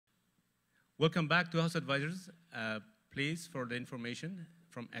Welcome back to House Advisors, a place for the information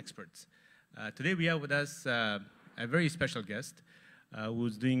from experts. Today we have with us a very special guest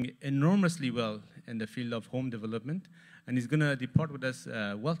who's doing enormously well in the field of home development, and he's going to depart with us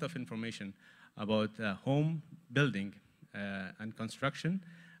a wealth of information about home building and construction,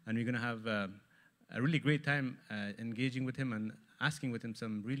 and we're going to have a really great time engaging with him and asking with him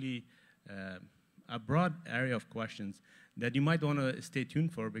some really a broad area of questions that you might want to stay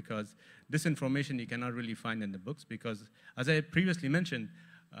tuned for, because this information you cannot really find in the books, because as I previously mentioned,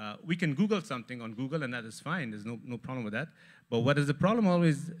 we can Google something on Google and that is fine, there's no problem with that. But what is the problem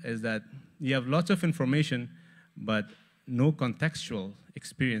always is that you have lots of information but no contextual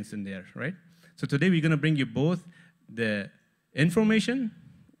experience in there, right? So today we're going to bring you both the information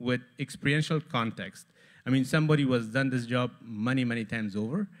with experiential context. I mean, somebody who has done this job many, many times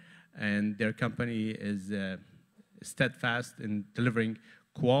over, and their company is steadfast in delivering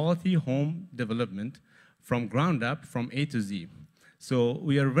quality home development from ground up, from A to Z. So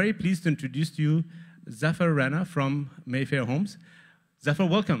we are very pleased to introduce to you Zafar Rana from Mayfair Homes. Zafar,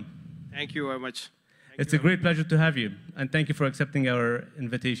 welcome. Thank you very much. It's a great pleasure to have you, and thank you for accepting our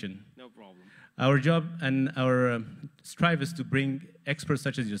invitation. No problem. Our job and our strive is to bring experts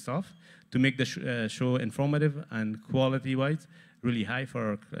such as yourself to make the show informative and quality-wise really high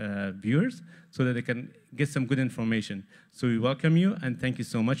for our viewers, so that they can get some good information. So we welcome you and thank you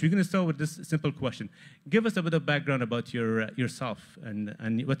so much. We're going to start with this simple question. Give us a bit of background about yourself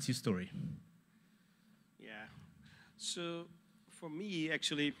and what's your story? Yeah. So for me,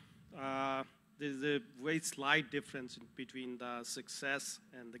 actually, there's a very slight difference between the success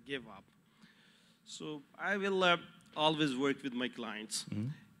and the give up. So I will always work with my clients,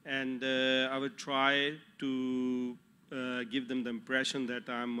 and I will try to give them the impression that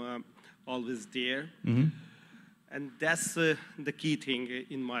I'm always there. And that's the key thing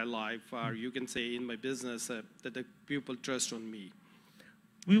in my life, or you can say in my business, that the people trust on me.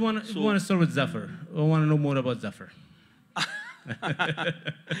 We want to start with Zafar. We want to know more about Zafar.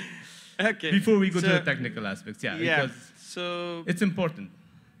 Okay. Before we go to the technical aspects, because so it's important.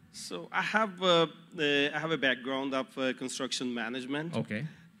 So I have a background of construction management. Okay.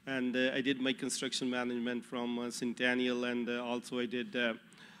 And I did my construction management from Centennial, and also I did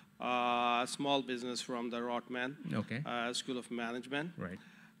small business from the Rotman School of Management. Right.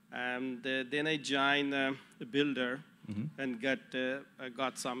 And then I joined a builder and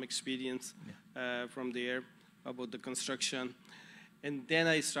got some experience from there about the construction. And then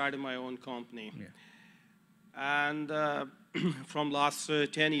I started my own company. Yeah. And from last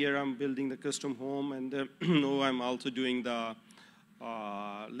 10 years, I'm building the custom home, and now I'm also doing the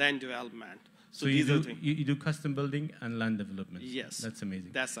land development. So you do custom building and land development? Yes. That's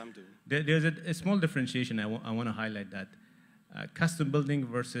amazing. That's what I'm doing. There's a small differentiation. I want to highlight that. Custom building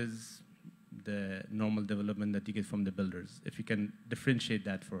versus the normal development that you get from the builders. If you can differentiate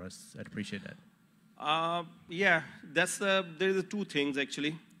that for us, I'd appreciate that. Yeah, there's the two things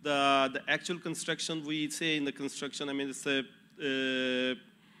actually. The actual construction, we say in the construction, I mean, it's a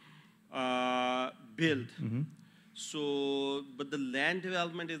build. So, but the land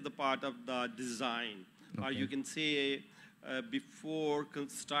development is the part of the design. Or you can say before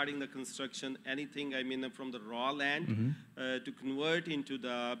starting the construction, anything, I mean, from the raw land to convert into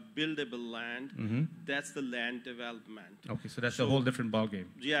the buildable land, that's the land development. Okay, so that's a whole different ballgame.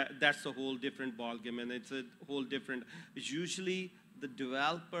 Yeah, that's a whole different ballgame, and it's a whole different, it's usually the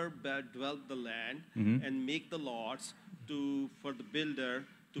developer develop the land and make the lots for the builder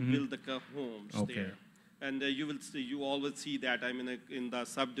to build the homes there. And you always see that, I mean, in the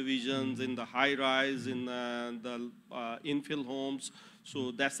subdivisions, in the high-rise, in the infill homes. So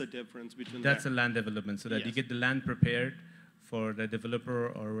that's the difference between That's a land development, so that you get the land prepared for the developer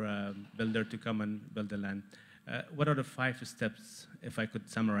or builder to come and build the land. What are the 5 steps, if I could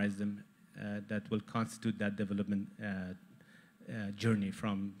summarize them, that will constitute that development journey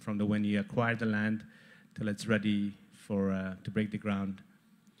from when you acquire the land till it's ready to break the ground?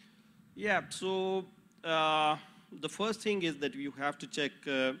 Yeah, so the first thing is that you have to check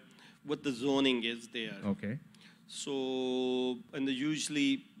what the zoning is there. Okay. So, and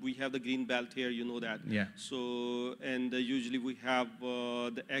usually we have the green belt here, you know that. Yeah. So, and usually we have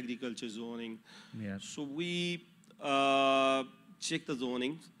the agriculture zoning. Yeah. So we check the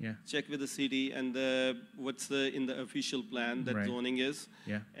zoning, check with the city and what's in the official plan that zoning is.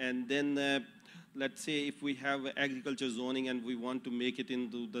 Yeah. And then let's say if we have agriculture zoning and we want to make it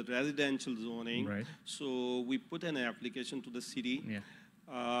into the residential zoning, so we put an application to the city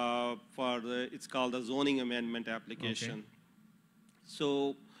it's called a zoning amendment application.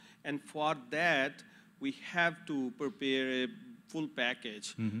 So, and for that, we have to prepare full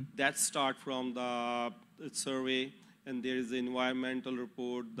package. That start from the survey, and there is the environmental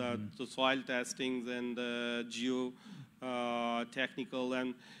report, the soil testings, and the technical,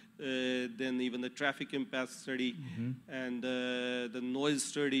 and then even the traffic impact study, and the noise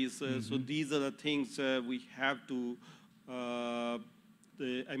studies. So these are the things we have to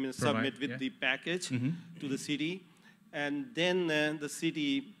submit with the package to the city. And then the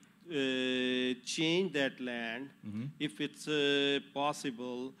city change that land if it's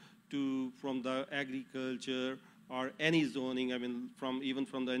possible to from the agriculture or any zoning, even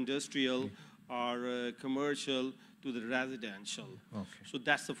from the industrial or commercial to the residential. So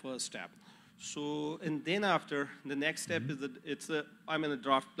that's the first step. So, and then after, the next step is that the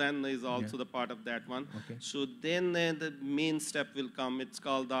draft plan is also the part of that one. So then the main step will come. It's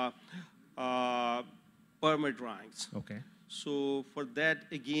called the permit drawings. So for that,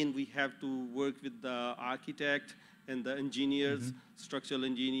 again, we have to work with the architect and the engineers, structural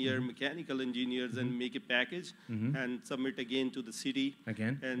engineer, mechanical engineers, and make a package and submit again to the city.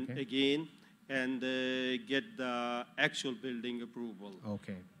 And get the actual building approval.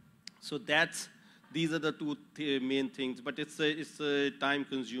 So these are the two main things, but it's a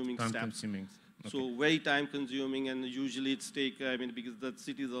time-consuming step. So very time-consuming, and usually it's because the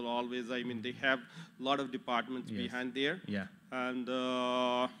cities are always, they have a lot of departments behind there. And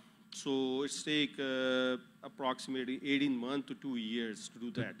so it's take approximately 18 months to 2 years to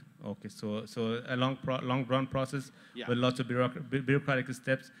do that. So a long-run process with lots of bureaucratic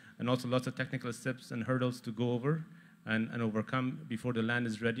steps and also lots of technical steps and hurdles to go over and overcome before the land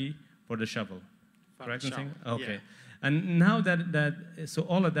is ready for the shovel. Correct? And now so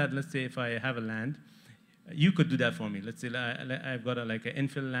all of that, let's say if I have a land, you could do that for me. Let's say I've got like an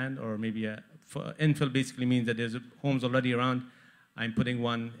infill land, or maybe infill basically means that there's homes already around. I'm putting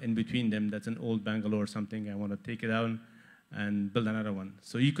one in between them that's an old bungalow or something. I want to take it down and build another one.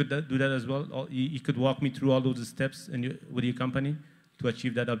 So you could do that as well? You could walk me through all those steps with your company to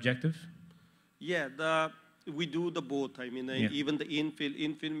achieve that objective? Yeah, we do the both. Even the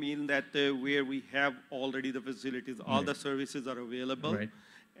infill means that where we have already the facilities, all the services are available.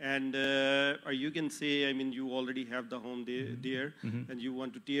 And you can say, you already have the home there, and you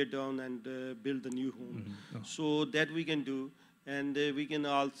want to tear down and build a new home. So that we can do. And we can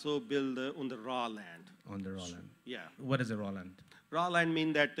also build on the raw land. On the raw land? Yeah. What is a raw land? Raw land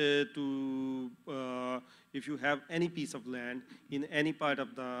means that if you have any piece of land in any part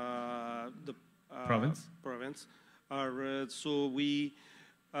of the province, or so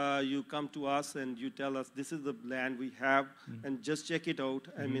you come to us and you tell us this is the land we have, and just check it out.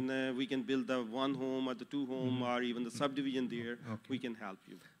 We can build the one home or the two home or even the subdivision there. We can help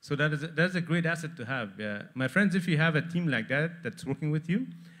you. So that's a great asset to have. My friends, if you have a team like that that's working with you,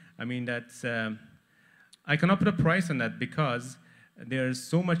 that's I cannot put a price on that because there's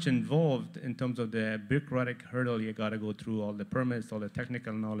so much involved in terms of the bureaucratic hurdle you got to go through, all the permits, all the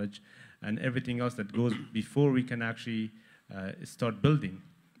technical knowledge, and everything else that goes before we can actually start building.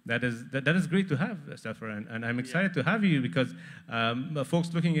 That is great to have, Stefan, and I'm excited to have you because folks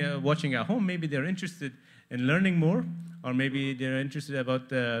watching at home, maybe they're interested in learning more, or maybe they're interested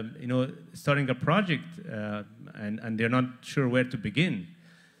about starting a project and they're not sure where to begin.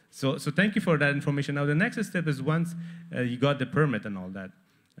 So thank you for that information. Now the next step is once you got the permit and all that,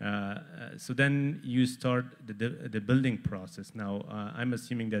 so then you start the building process. Now I'm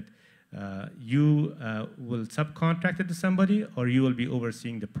assuming that you will subcontract it to somebody, or you will be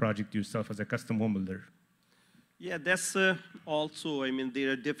overseeing the project yourself as a custom home builder? Yeah, that's also,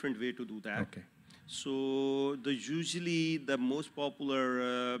 there are different ways to do that. So usually the most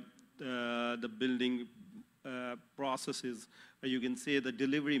popular the building processes, you can say the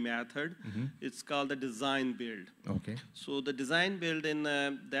delivery method, it's called the design build. So the design build, in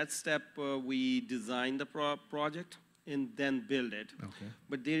that step we design the project and then build it.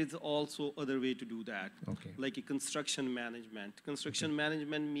 But there is also other way to do that, like a construction management. Construction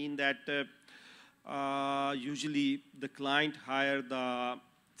management means that usually the client hire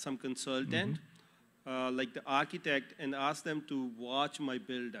some consultant, like the architect, and ask them to watch my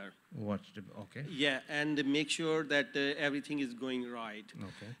builder. Yeah, and make sure that everything is going right.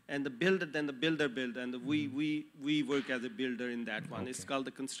 And the builder build, and we work as a builder in that one. It's called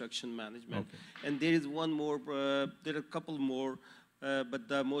the construction management. And there is one more, there are a couple more, but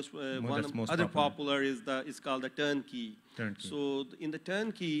the most other popular is called the turnkey. So in the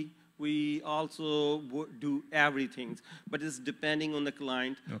turnkey, we also do everything, but it's depending on the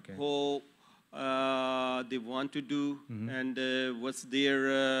client who they want to do, and what's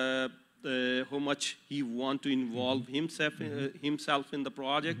their how much he want to involve himself in the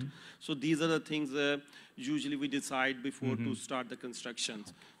project. So these are the things usually we decide before to start the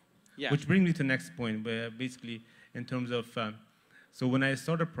constructions. Yeah. Which brings me to the next point, where basically in terms of, so when I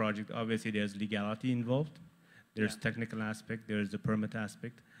start a project, obviously there's legality involved, there's technical aspect, there's the permit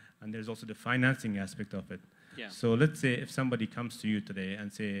aspect, and there's also the financing aspect of it. Yeah. So let's say if somebody comes to you today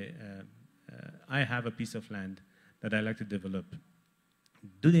and say, I have a piece of land that I like to develop,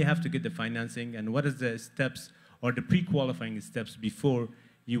 do they have to get the financing, and what is the steps or the pre-qualifying steps before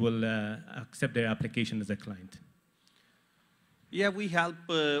you will accept their application as a client? Yeah, we help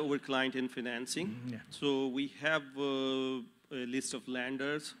our client in financing. Yeah. So we have a list of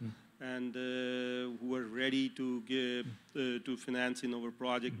lenders and who are ready to give to finance in our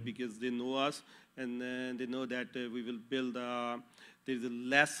project because they know us and they know that we will build. There's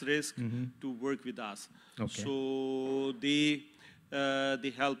so risk to work with us. Okay. So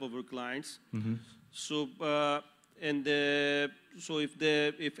they help our clients. So so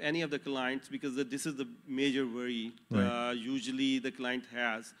if any of the clients, because this is the major worry usually the client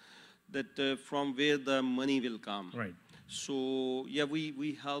has, that from where the money will come. Right. So yeah,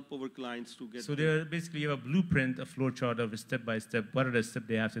 we help our clients to get. So there basically you have a blueprint, a flow chart of step by step. What are the steps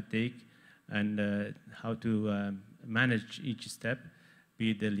they have to take, and how to manage each step,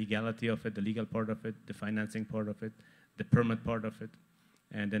 be it the legality of it, the legal part of it, the financing part of it, the permit part of it,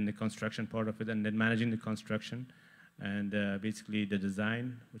 and then the construction part of it, and then managing the construction, and basically the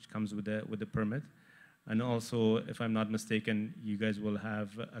design, which comes with the permit. And also, if I'm not mistaken, you guys will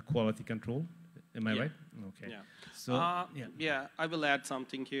have a quality control. Am I right? Okay. Yeah. So, yeah, I will add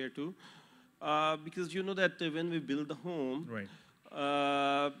something here too. Because you know that when we build the home,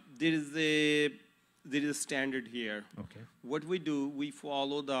 there is a standard here. Okay. What we do, we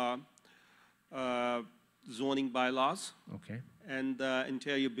follow the zoning bylaws. Okay. And the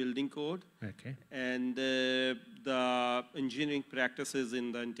interior building code. Okay. And the engineering practices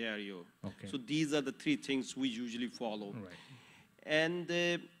in the Ontario. Okay. So these are the three things we usually follow. Right. And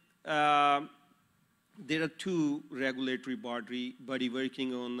there are two regulatory body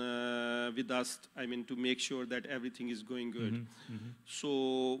working on with us, I mean, to make sure that everything is going good.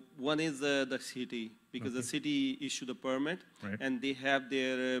 So one is the city, because the city issue the permit, and they have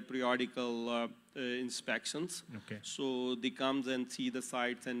their periodical inspections. Okay. So they comes and see the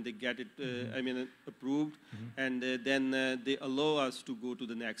sites and they get it, I mean, approved, and then they allow us to go to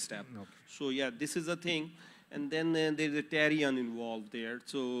the next step. Okay. So yeah, this is a thing. And then there's a Tarion involved there,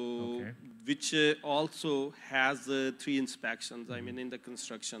 so which also has 3 inspections, I mean, in the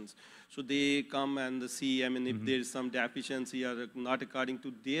constructions. So they come and see, I mean, if there's some deficiency or not according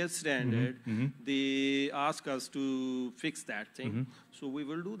to their standard, they ask us to fix that thing. So we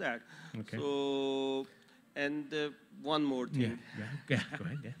will do that. Okay. So, and one more thing. Yeah. Go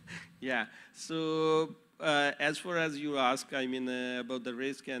ahead. Yeah. Yeah. So as far as you ask, I mean, about the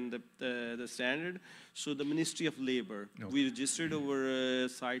risk and the standard, so the Ministry of Labor, we registered our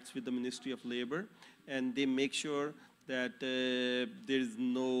sites with the Ministry of Labor, and they make sure that there is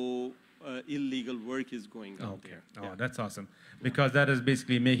no illegal work is going on there. Oh, that's awesome. Because that is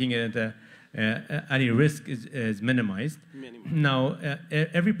basically making it any risk is minimized. Now,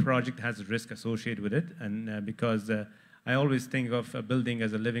 every project has a risk associated with it, and because I always think of a building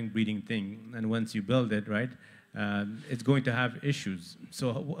as a living, breathing thing, and once you build it, right, it's going to have issues.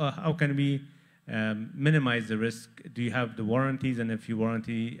 So how can we minimize the risk? Do you have the warranties, and if you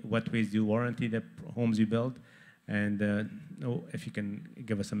warranty, what ways do you warranty the homes you build? And if you can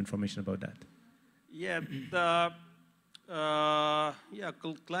give us some information about that. Yeah,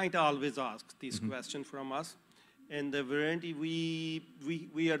 client always asks this question from us, and the warranty, we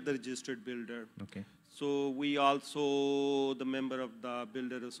are the registered builder. Okay. So we also the member of the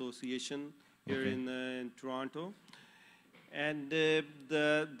Builder Association here in Toronto. And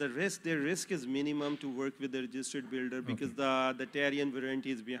their risk is minimum to work with the registered builder because the Tarion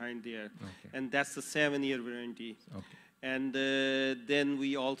warranty is behind there. And that's the 7-year warranty. And then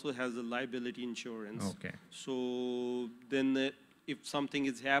we also have the liability insurance. So then if something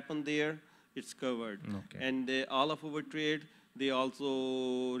has happened there, it's covered. And all of our trade, they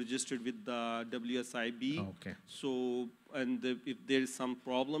also registered with the WSIB. So, and if there is some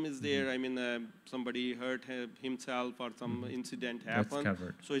problem is there, I mean, somebody hurt himself or some incident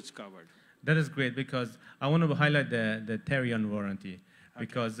happened, so it's covered. That is great, because I want to highlight the Tarion warranty,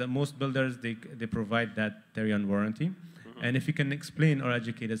 because most builders, they provide that Tarion warranty. And if you can explain or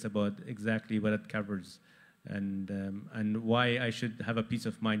educate us about exactly what it covers, and why I should have a peace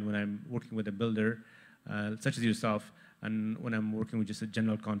of mind when I'm working with a builder, such as yourself, and when I'm working with just a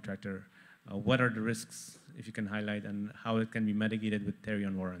general contractor, what are the risks, if you can highlight, and how it can be mitigated with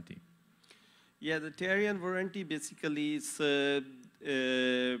Tarion warranty? Yeah, the Tarion warranty basically is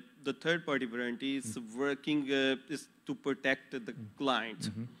the third-party warranty is working is to protect the client.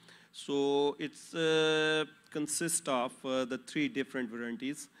 So it's consists of the 3 different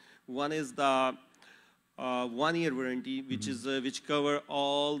warranties. One is the 1-year warranty, which is which cover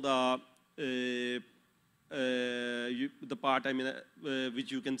all the part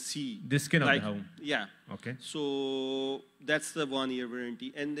which you can see. The skin of the home. Yeah. Okay. So that's the 1-year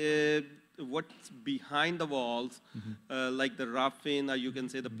warranty, and what's behind the walls, like the roughing, or you can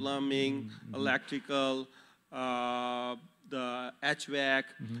say the plumbing, electrical, the HVAC.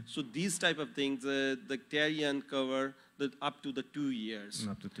 So these type of things, the carry-on cover up to the 2 years.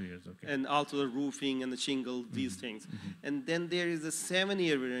 Up to 2 years, okay. And also the roofing and the shingle, these things. And then there is a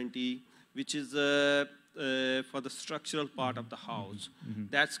 7-year warranty, which is for the structural part of the house.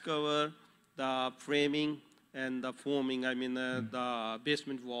 That's cover the framing and the foaming, the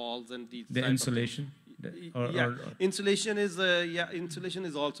basement walls and these. The insulation? Insulation is insulation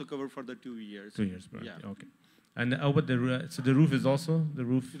is also covered for the 2 years. 2 years, right. Yeah. Okay. And how about the roof? So the roof is also the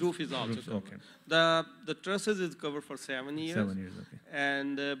roof. Roof is also covered. Okay. The trusses is covered for 7 years. 7 years, okay.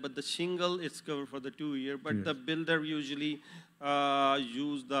 And but the shingle is covered for the 2 years. But the builder usually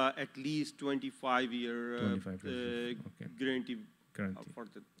use the at least 25-year guarantee. For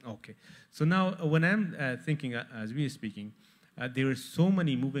the okay. So now when I'm thinking, as we are speaking, there are so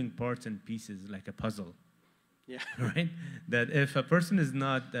many moving parts and pieces like a puzzle. Yeah. Right? That if a person is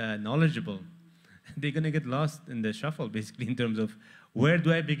not knowledgeable, they're going to get lost in the shuffle, basically, in terms of where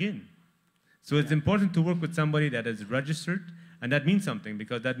do I begin? So it's important to work with somebody that is registered, and that means something,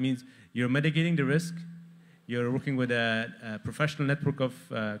 because that means you're mitigating the risk, you're working with a professional network of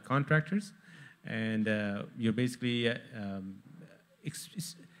contractors, and you're basically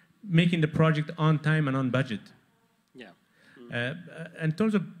making the project on time and on budget. Yeah. In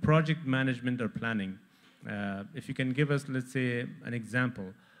terms of project management or planning, if you can give us, let's say, an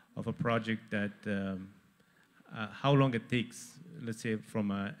example of a project that, how long it takes, let's say,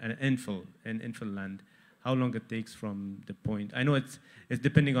 from an infill land, how long it takes from the point. I know it's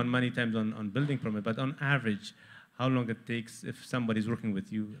depending on many times on building permit, but on average, how long it takes if somebody's working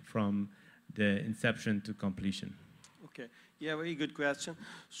with you from the inception to completion. Okay. Yeah, very good question.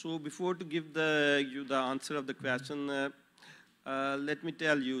 So before to give you the answer of the question, let me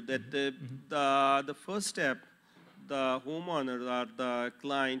tell you that the first step, the homeowner or the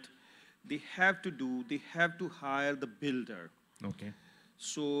client, they have to hire the builder. Okay.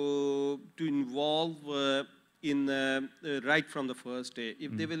 So to involve right from the first day.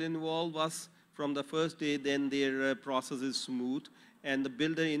 If they will involve us from the first day, then their process is smooth, and the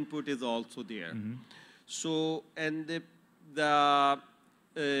builder input is also there. So, and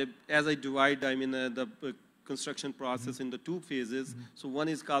as I divide, the construction process in the 2 phases. So one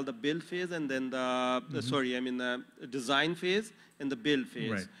is called the build phase, and then the design phase and the build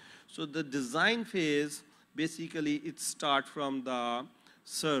phase. Right. So the design phase, basically, it starts from the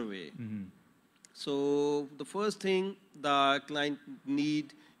survey. So the first thing the client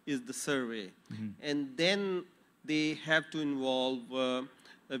need is the survey, and then they have to involve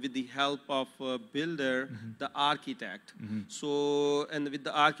with the help of a builder, the architect. So, and with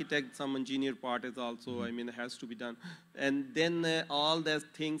the architect, some engineer part is also, has to be done. And then all those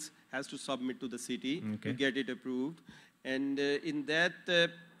things has to submit to the city to get it approved. And in that,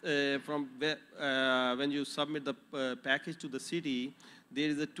 when you submit the package to the city, there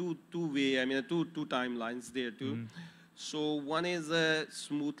is a two timelines there too. So one is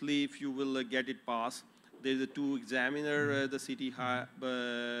smoothly, if you will get it passed. There is a 2 examiner, the city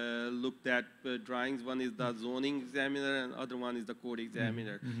looked at drawings. One is the zoning examiner, and other one is the code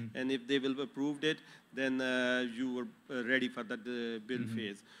examiner. And if they will approved it, then you were ready for the build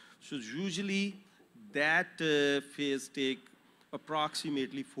phase. So usually that phase take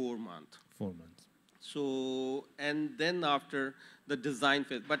approximately 4 months. 4 months. So, and then after the design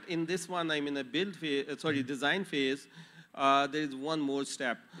phase. But in this one, a build phase, design phase, there is one more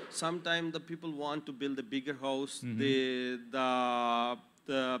step. Sometimes the people want to build a bigger house.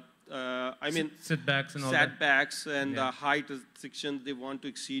 Setbacks and all setbacks and the height restrictions they want to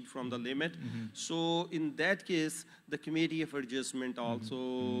exceed from the limit. So in that case, the committee of adjustment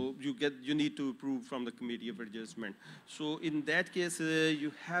also you need to approve from the committee of adjustment. So in that case,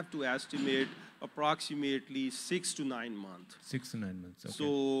 you have to estimate approximately 6 to 9 months. 6 to 9 months. Okay.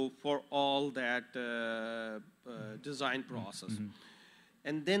 So for all that design process.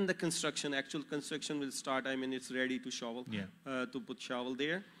 And then the construction, actual construction will start. it's ready to shovel, to put shovel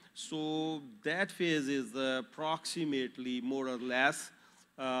there. So that phase is approximately more or less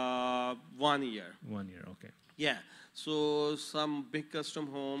 1 year. 1 year, okay. Yeah, so some big custom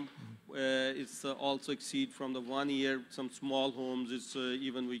home, it's also exceed from the 1 year. Some small homes, it's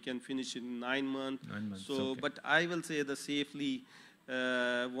even we can finish in 9 months. 9 months, So, okay. but I will say the safely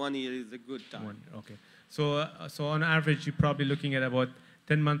 1 year is a good time. Okay. So, so on average, you're probably looking at about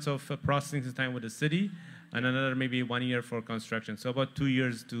 10 months of processing time with the city, and another maybe 1 year for construction. So about 2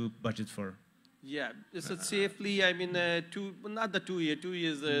 years to budget for. Yeah, it's safely, I mean, not the 2 year, 2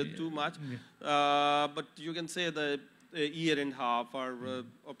 years too much, but you can say the year and a half or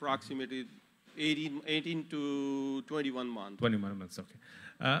approximately 18 to 21 months. 21 months, okay.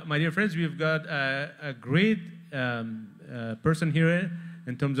 My dear friends, we've got a great person here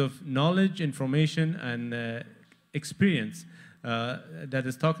in terms of knowledge, information, and experience that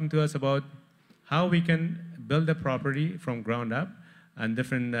is talking to us about how we can build a property from ground up, and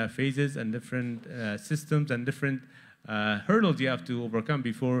different phases and different systems and different hurdles you have to overcome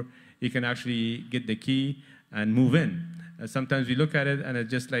before you can actually get the key and move in. Sometimes we look at it and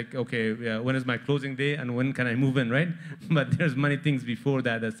it's just like, okay, when is my closing day and when can I move in, right? But there's many things before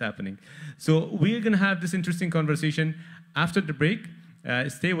that that's happening. So we're going to have this interesting conversation after the break.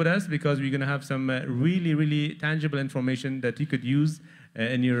 Stay with us because we're going to have some really, really tangible information that you could use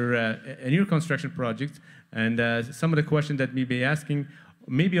in your construction projects. And some of the questions that we may be asking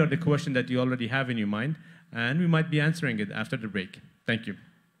maybe are the questions that you already have in your mind, and we might be answering it after the break. Thank you.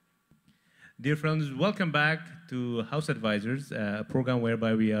 Dear friends, welcome back to House Advisors, a program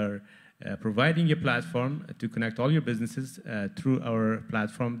whereby we are providing a platform to connect all your businesses through our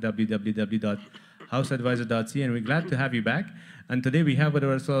platform, www.houseadvisor.ca, and we're glad to have you back. And today we have with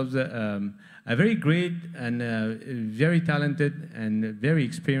ourselves a very great and very talented and very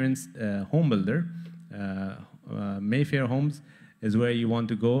experienced home builder. Mayfair Homes is where you want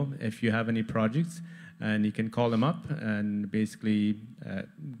to go if you have any projects, and you can call them up and basically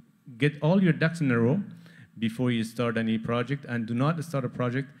get all your ducks in a row before you start any project, and do not start a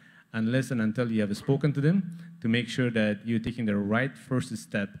project unless and until you have spoken to them to make sure that you're taking the right first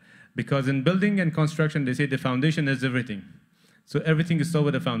step. Because in building and construction, they say the foundation is everything. So everything is started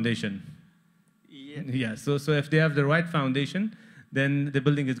with the foundation. Yeah. So if they have the right foundation, then the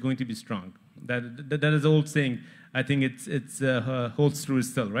building is going to be strong. That is the old saying. I think it holds true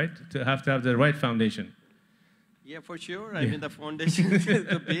still, right? To have the right foundation. Yeah, for sure. I mean, the foundation is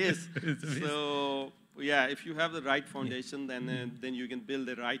the base. It's the base. So, yeah, if you have the right foundation, then you can build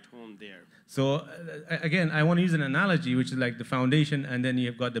the right home there. So, again, I want to use an analogy, which is like the foundation, and then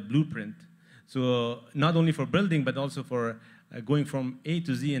you've got the blueprint. So, not only for building, but also for going from A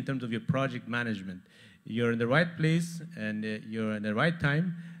to Z in terms of your project management. You're in the right place, and you're in the right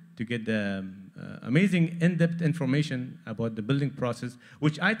time to get the amazing in-depth information about the building process,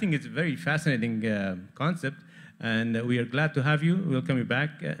 which I think is a very fascinating concept. And we are glad to have you. We'll welcome you back.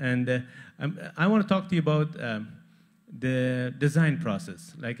 And I want to talk to you about the design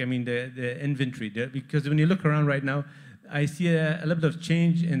process. Like, I mean, the inventory. Because when you look around right now, I see a little bit of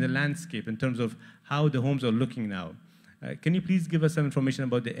change in the landscape in terms of how the homes are looking now. Can you please give us some information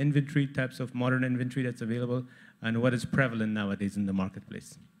about the inventory, types of modern inventory that's available, and what is prevalent nowadays in the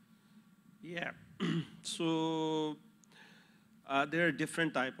marketplace? Yeah. So there are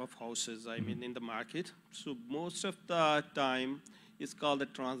different type of houses, I mean, in the market. So most of the time, it's called the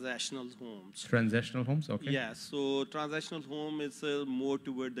transactional homes. Transactional homes, okay. Yeah, so transactional home is more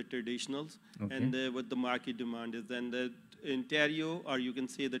toward the traditionals, okay. And what the market demand is. And Ontario, or you can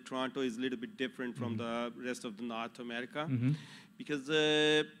say that Toronto is a little bit different from the rest of the North America, because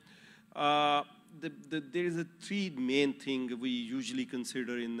there is a three main thing we usually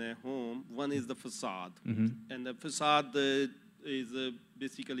consider in a home. One is the facade, and the facade is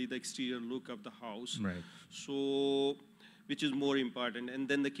basically the exterior look of the house. Right. So, which is more important, and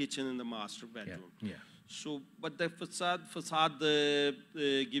then the kitchen and the master bedroom. Yeah. So, but the facade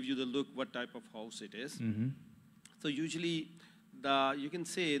gives you the look what type of house it is. So usually, you can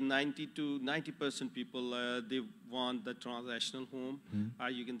say 90% people they want the transactional home.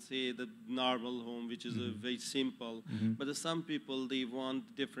 You can say the normal home, which is very simple. But some people they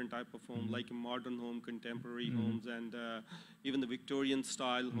want different type of home, like a modern home, contemporary homes, and even the Victorian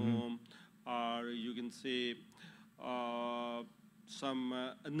style home, or you can say some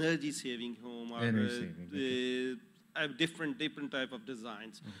energy saving home, or different type of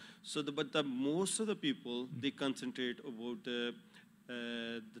designs. So, but most of the people they concentrate about the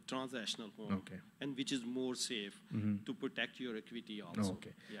transactional home, and which is more safe to protect your equity also.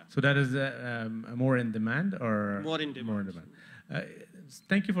 Okay. Yeah. So that is more in demand, or more in demand. More in demand.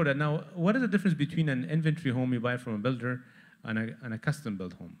 Thank you for that. Now, what is the difference between an inventory home you buy from a builder and a custom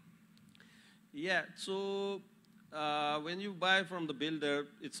built home? Yeah. So When you buy from the builder,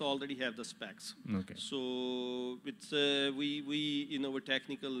 it's already have the specs. Okay. So it's we in our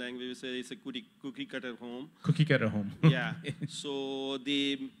technical language we say it's a cookie cutter home. Cookie cutter home. Yeah. So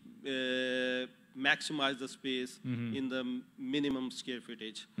they maximize the space in the minimum square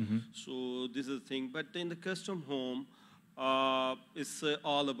footage. So this is the thing. But in the custom home, it's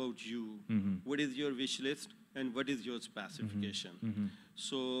all about you. What is your wish list and what is your specification?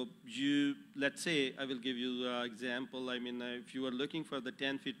 So let's say, I will give you an example. I mean, if you are looking for the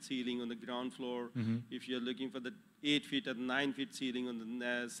 10-feet ceiling on the ground floor, if you're looking for the 8-feet or 9-feet ceiling on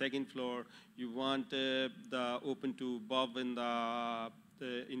the second floor, you want the open to above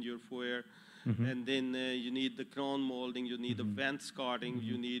in your foyer, and then you need the crown molding, you need the vent skirting,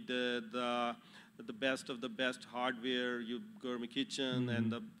 you need the best of the best hardware, your gourmet kitchen,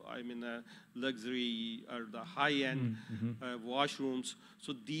 and the luxury or the high-end washrooms.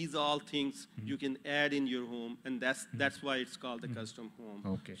 So these all things you can add in your home, and that's why it's called the custom home.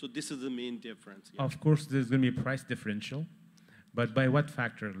 Okay. So this is the main difference. Yeah. Of course, there's going to be a price differential, but by what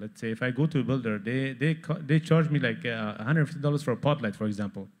factor? Let's say if I go to a builder, they charge me like $150 for a pot light, for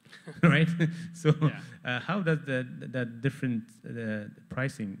example, right? So how does that different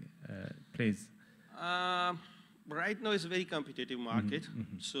pricing plays? Right now, it's a very competitive market,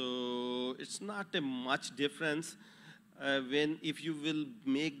 so it's not a much difference if you will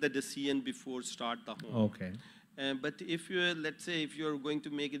make the decision before start the home. Okay. But if let's say, if you're going to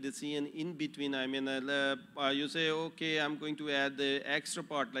make a decision in between, I mean, you say, okay, I'm going to add the extra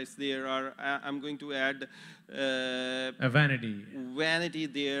part lights there, or I'm going to add a vanity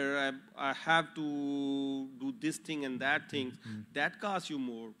there. I have to do this thing and that thing. That costs you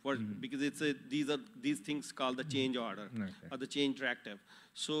more because it's these things called the change order or the change directive.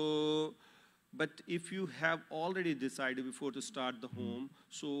 So. But if you have already decided before to start the home,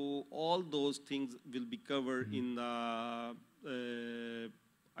 so all those things will be covered in the, the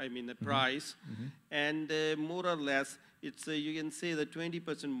price, and more or less, it's you can say that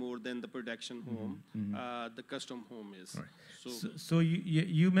 20% more than the production home, the custom home is. Right. So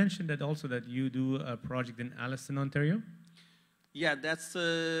you mentioned that also that you do a project in Alliston, Ontario. Yeah, that's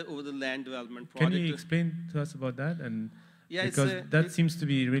over the land development project. Can you explain to us about that? And yeah, because that seems to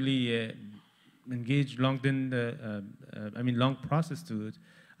be really engaged, long process to it.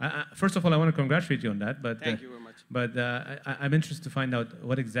 First of all, I want to congratulate you on that. But thank you very much. But I'm interested to find out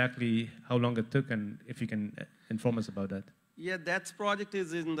how long it took, and if you can inform us about that. Yeah, that project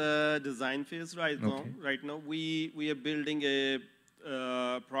is in the design phase right now. Right now, we are building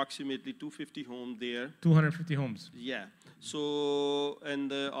approximately 250 homes there. 250 homes. Yeah. So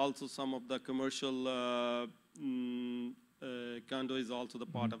and also some of the commercial. Condo is also the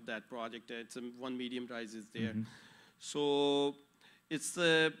part of that project. It's one medium rise is there. So it's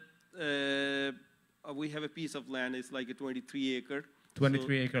we have a piece of land. It's like a 23-acre.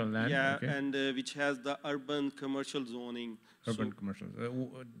 23-acre land. Yeah, and which has the urban commercial zoning. Urban commercial.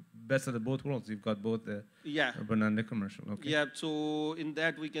 Best of the both worlds. You've got both the urban and the commercial. Okay. Yeah. So in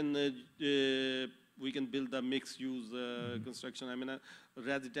that we can build a mixed-use construction. I mean,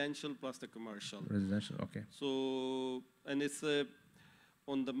 residential plus the commercial. Residential, okay. So, and it's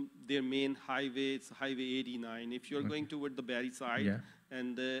on their main highway. It's Highway 89. If you're going toward the Barrie side,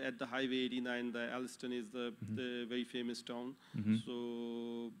 and at the Highway 89, the Alliston is the very famous town.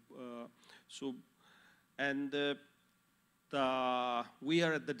 We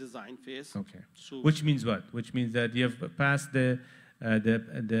are at the design phase. Okay. So, which means what? Which means that you have passed the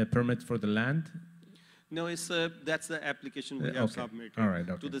permit for the land. No, that's the application we have submitted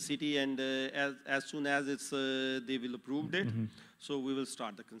to the city, and as soon as they will approve it, so we will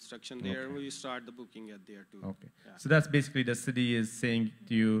start the construction there. We will start the booking at there too. Okay. Yeah. So that's basically the city is saying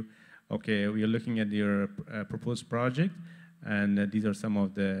to you, okay, we are looking at your proposed project, and these are some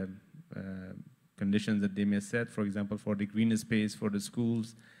of the conditions that they may set. For example, for the green space for the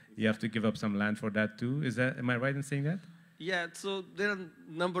schools, you have to give up some land for that too. Am I right in saying that? Yeah, so there are a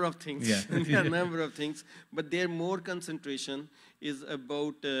number of things. Yeah. There are a number of things, but their more concentration is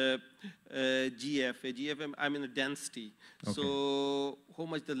about GFA. GFA, I mean, density. Okay. So how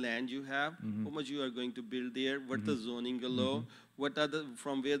much the land you have, how much you are going to build there, what the zoning allow, what are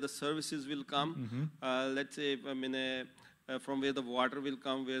from where the services will come. Let's say, I mean, from where the water will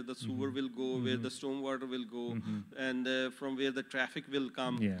come, where the sewer will go, where the storm water will go, and from where the traffic will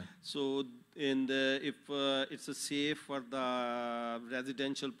come. Yeah. So, and if it's a safe for the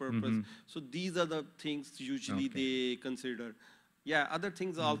residential purpose. So these are the things usually they consider. Yeah, other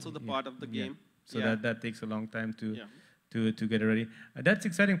things are also the part of the game. So that takes a long time to get it ready. That's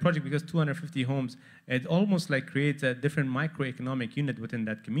exciting project because 250 homes, it almost like creates a different microeconomic unit within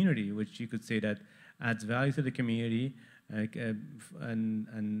that community, which you could say that adds value to the community,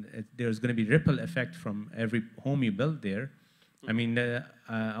 and there's going to be ripple effect from every home you build there. I mean,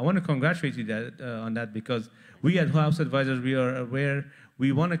 I want to congratulate you on that, because we at House Advisors, we are aware,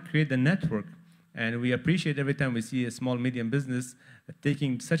 we want to create the network, and we appreciate every time we see a small, medium business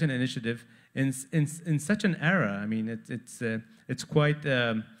taking such an initiative in such an era. I mean, it's quite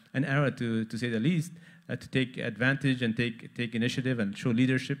an era, to say the least, to take advantage and take initiative and show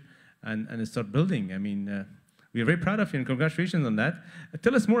leadership and start building. I mean, we're very proud of you, and congratulations on that.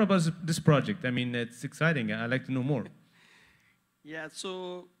 Tell us more about this project. I mean, it's exciting. I'd like to know more. Yeah,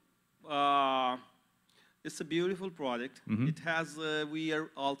 so it's a beautiful project. Mm-hmm. It has, we are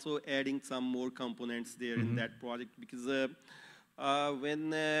also adding some more components there in that project, because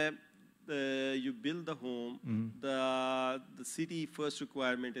when you build the home, the city first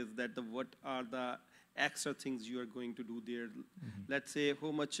requirement is that what are the extra things you are going to do there. Let's say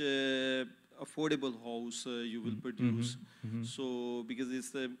how much affordable house you will produce. So because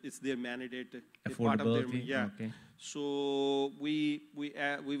it's their mandate, part of their, yeah. Okay. So we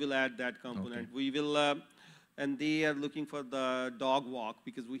will add that component. Okay. We will, and they are looking for the dog walk,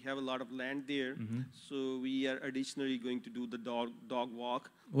 because we have a lot of land there. So we are additionally going to do the dog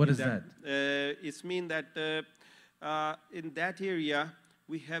walk. What is that? It's mean that in that area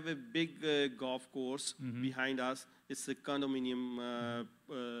we have a big golf course behind us. It's a condominium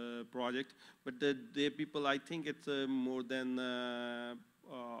project, but the people, I think it's more than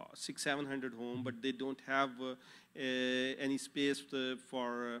 600-700 homes, but they don't have any space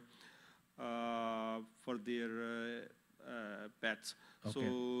for their pets. Okay.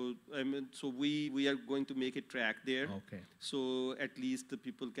 So so we are going to make a track there. Okay. So at least the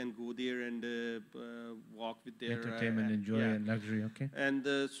people can go there and walk with their entertainment, enjoy, and luxury. Okay. And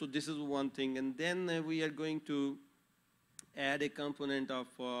so this is one thing, and then we are going to add a component of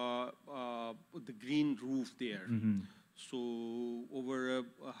the green roof there. So over a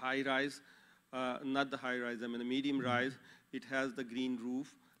high rise, not the high rise, I mean a medium rise, it has the green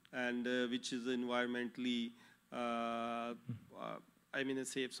roof, and which is environmentally, I mean, it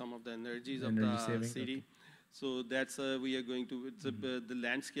saves some of the energies of the city. Okay. So that's we are going to. It's the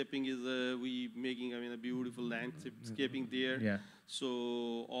landscaping is we making. I mean, a beautiful landscaping there. Yeah.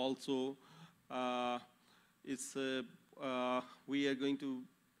 So also, it's we are going to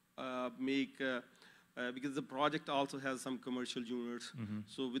make. Because the project also has some commercial units.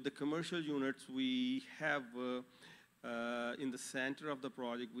 So with the commercial units, we have in the center of the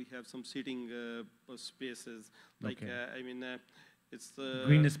project, we have some sitting spaces. Like, okay. I mean, it's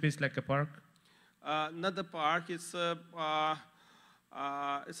green space like a park? Not the park, it's a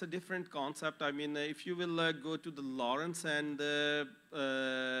different concept. I mean, if you will go to the Lawrence and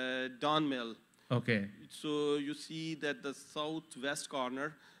Don Mill. Okay. So you see that the southwest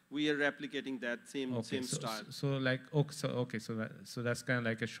corner, we are replicating that same style. So like, so that's kind of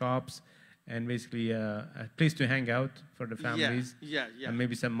like a shops and basically a place to hang out for the families. Yeah. And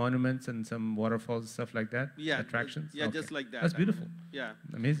maybe some monuments and some waterfalls, stuff like that. Yeah. Attractions. Yeah, okay. Just like that. That's beautiful. Yeah.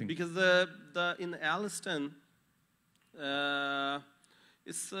 Amazing. Because in Alliston,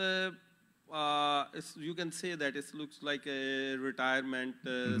 it's you can say that it looks like a retirement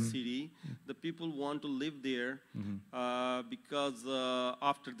city. The people want to live there because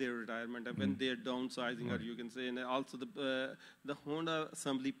after their retirement, when they're downsizing, or you can say, and also the Honda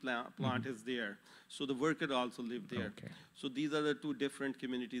assembly plant is there. So the worker also live there. Okay. So these are the two different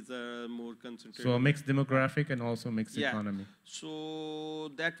communities that are more concentrated. So a mixed demographic and also mixed economy. So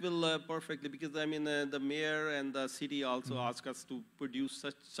that will perfectly, because I mean the mayor and the city also ask us to produce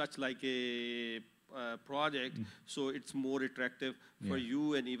such like a project, so it's more attractive for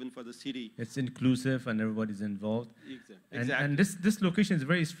you and even for the city. It's inclusive and everybody's involved. Exactly. And this location is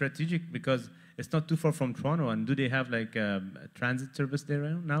very strategic because it's not too far from Toronto. And do they have like a transit service there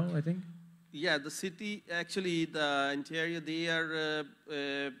now, I think? Yeah, the city, actually, the interior, they are,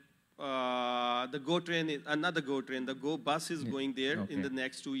 the GO train, is another GO train, the GO bus is going there in the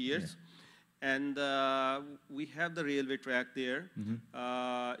next 2 years. Yeah. And we have the railway track there.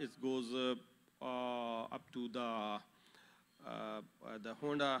 It goes up to the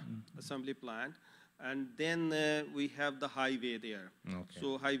Honda assembly plant. And then we have the highway there. Okay.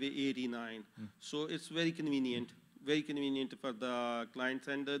 So highway 89. So it's very convenient for the clients.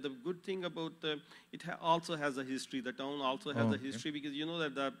 And the good thing about it also has a history. The town also has a history, because you know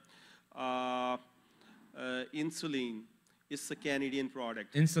that the insulin is a Canadian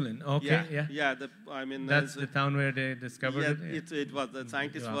product. Insulin, okay, yeah. Yeah, I mean that's the town where they discovered it. Yeah, it was. The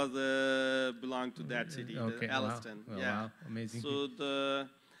scientist belonged to that city, Alliston. Wow, amazing. So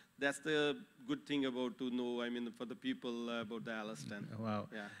that's the good thing about to know, I mean, for the people about the Alliston. Wow.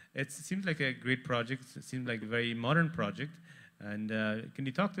 Yeah. It seems like a great project. It seems like a very modern project. And can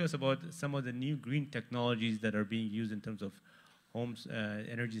you talk to us about some of the new green technologies that are being used in terms of homes,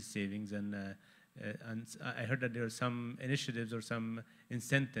 energy savings? And I heard that there are some initiatives or some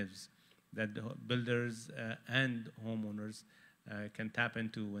incentives that the builders and homeowners can tap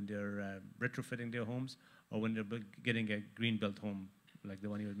into when they're retrofitting their homes or when they're getting a green built home, like the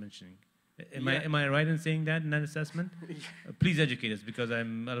one you were mentioning. Am I right in saying that in that assessment? Please educate us, because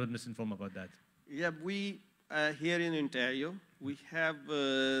I'm a little misinformed about that. Yeah, we here in Ontario, we have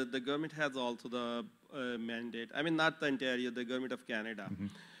the government has also the mandate. I mean, not the Ontario, the government of Canada. Mm-hmm.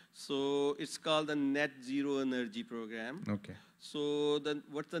 So it's called the Net Zero Energy Program. Okay. So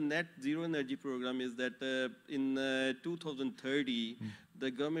what the Net Zero Energy Program is that in 2030,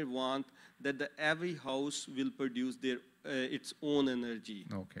 the government wants that every house will produce its own energy.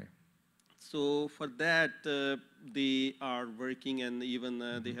 Okay. So for that, they are working, and even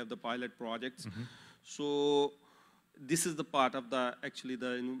they have the pilot projects. So this is the part of the, actually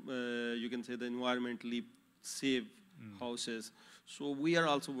the, you can say the environmentally safe houses. So we are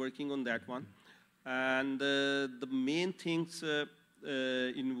also working on that one. And the main things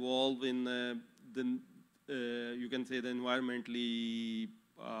involved in you can say the environmentally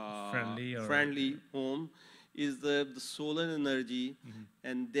friendly home is the solar energy,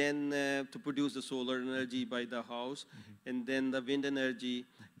 and then to produce the solar energy by the house, and then the wind energy,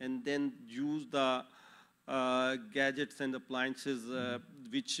 and then use the gadgets and appliances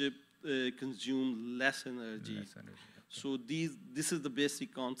which consume less energy. So this is the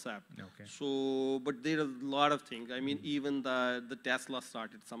basic concept. Okay. So, but there are a lot of things. I mean, even the Tesla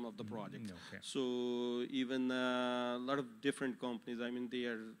started some of the projects. Okay. So even a lot of different companies, I mean, they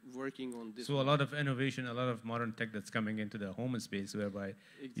are working on this. So a lot of innovation, a lot of modern tech that's coming into the home space, whereby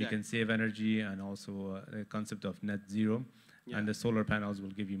Exactly. you can save energy, and also the concept of net zero, and the solar panels will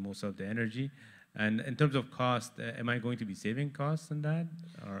give you most of the energy. And in terms of cost, am I going to be saving costs in that?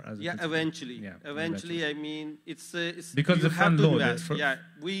 Or as Eventually. Yeah, eventually. I mean, it's because you the have fund to load. invest. Yeah,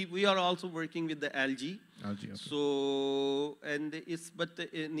 we are also working with the LG. Okay. So, and but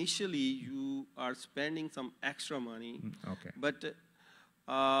initially you are spending some extra money. Okay. But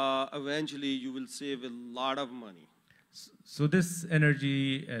eventually you will save a lot of money. So this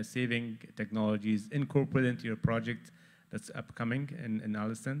energy saving technology is incorporated into your project that's upcoming in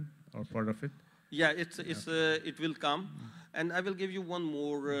Alliston, or part of it? Yeah, it will come. And I will give you one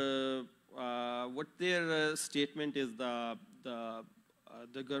more, what their statement is, the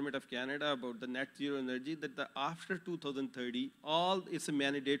government of Canada about the net zero energy, that after 2030, it's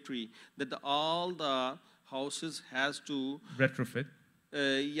mandatory that all the houses has to retrofit.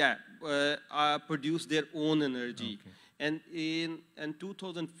 Produce their own energy. Okay. And in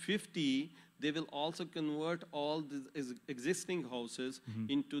 2050, they will also convert all these existing houses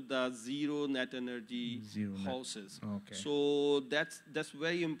into the zero net energy houses. Okay. So that's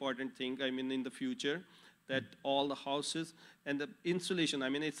very important thing. I mean, in the future, that all the houses and the insulation. I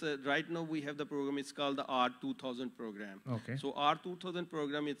mean, it's right now we have the program. It's called the R2000 program. Okay. So R2000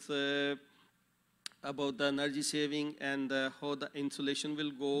 program, it's about the energy saving and how the insulation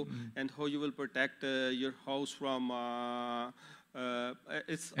will go and how you will protect your house from.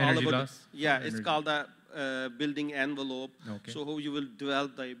 It's energy all about loss? it's called the building envelope. Okay. So how you will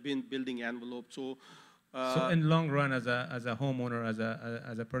develop the building envelope. So in the long run, as a homeowner,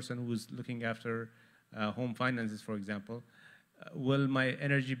 as a person who's looking after home finances, for example, will my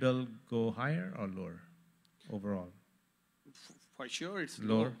energy bill go higher or lower overall? For sure, it's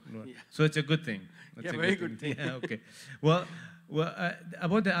lower. Yeah. So it's a good thing. That's very good thing. Yeah, okay. Well,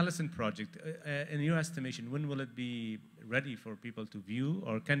 about the Alliston project, in your estimation, when will it be ready for people to view,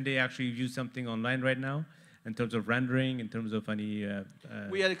 or can they actually view something online right now, in terms of rendering, in terms of any?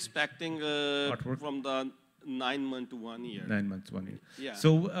 We are expecting from the 9 months to 1 year. 9 months, 1 year. Yeah.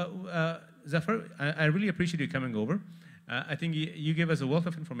 So, Zafar, I really appreciate you coming over. I think you gave us a wealth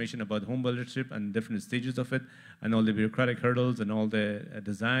of information about home buildership and different stages of it, and all the bureaucratic hurdles, and all the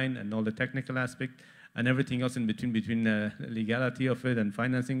design, and all the technical aspect, and everything else in between legality of it and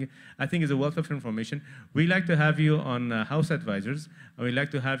financing. I think it's a wealth of information. We like to have you on House Advisors, and we'd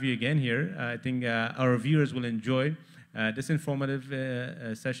like to have you again here. I think our viewers will enjoy this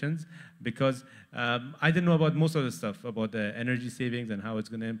informative sessions, because I didn't know about most of the stuff about the energy savings and how it's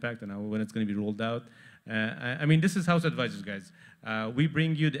going to impact and when it's going to be rolled out. I mean, this is House Advisors, guys. We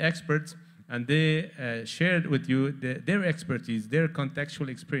bring you the experts and they shared with you their expertise, their contextual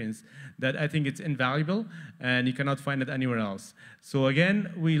experience that I think it's invaluable, and you cannot find it anywhere else. So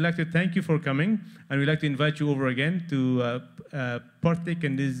again, we'd like to thank you for coming, and we'd like to invite you over again to partake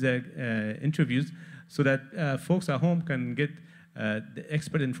in these interviews so that folks at home can get the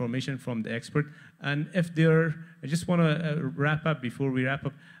expert information from the expert. And if they're, I just want to wrap up before we wrap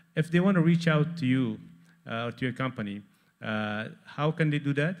up, if they want to reach out to you or to your company, how can they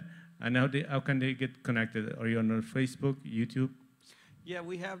do that? And how can they get connected? Are you on Facebook, YouTube? Yeah,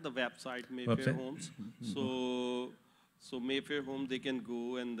 we have the website, Mayfair Homes. So Mayfair Home, they can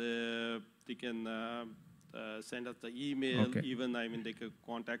go and they can send us the email. Okay. Even, I mean, they can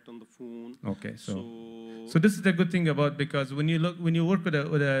contact on the phone. Okay, so this is the good thing about, because when you work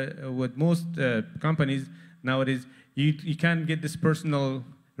with most companies nowadays, you can't get this personal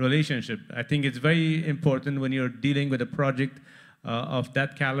relationship. I think it's very important when you're dealing with a project of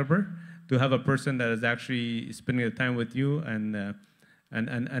that caliber to have a person that is actually spending the time with you and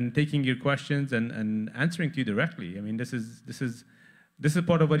taking your questions and answering to you directly. I mean, this is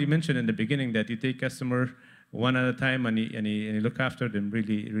part of what you mentioned in the beginning, that you take customer one at a time and you look after them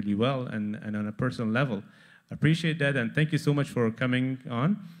really, really well and on a personal level. Appreciate that, and thank you so much for coming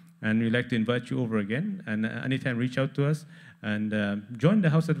on. And we'd like to invite you over again, and anytime reach out to us and join the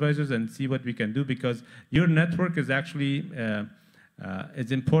House Advisors and see what we can do, because your network is actually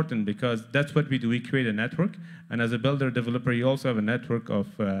it's important, because that's what we do. We create a network, and as a builder developer, you also have a network of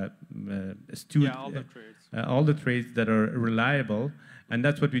all the trades that are reliable, and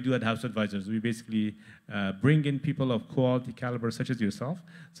that's what we do at House Advisors. We basically bring in people of quality caliber such as yourself,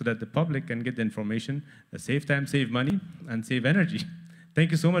 so that the public can get the information, save time, save money, and save energy.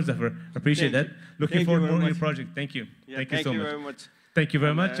 Thank you so much, Zafar. Appreciate that. Looking forward to more of your project. Thank you. Yeah, thank you so much. Very much. Thank you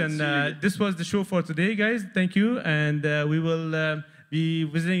very much. And this was the show for today, guys. Thank you. And we will be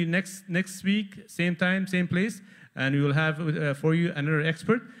visiting you next week, same time, same place. And we will have for you another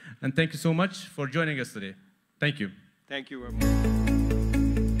expert. And thank you so much for joining us today. Thank you. Thank you very much.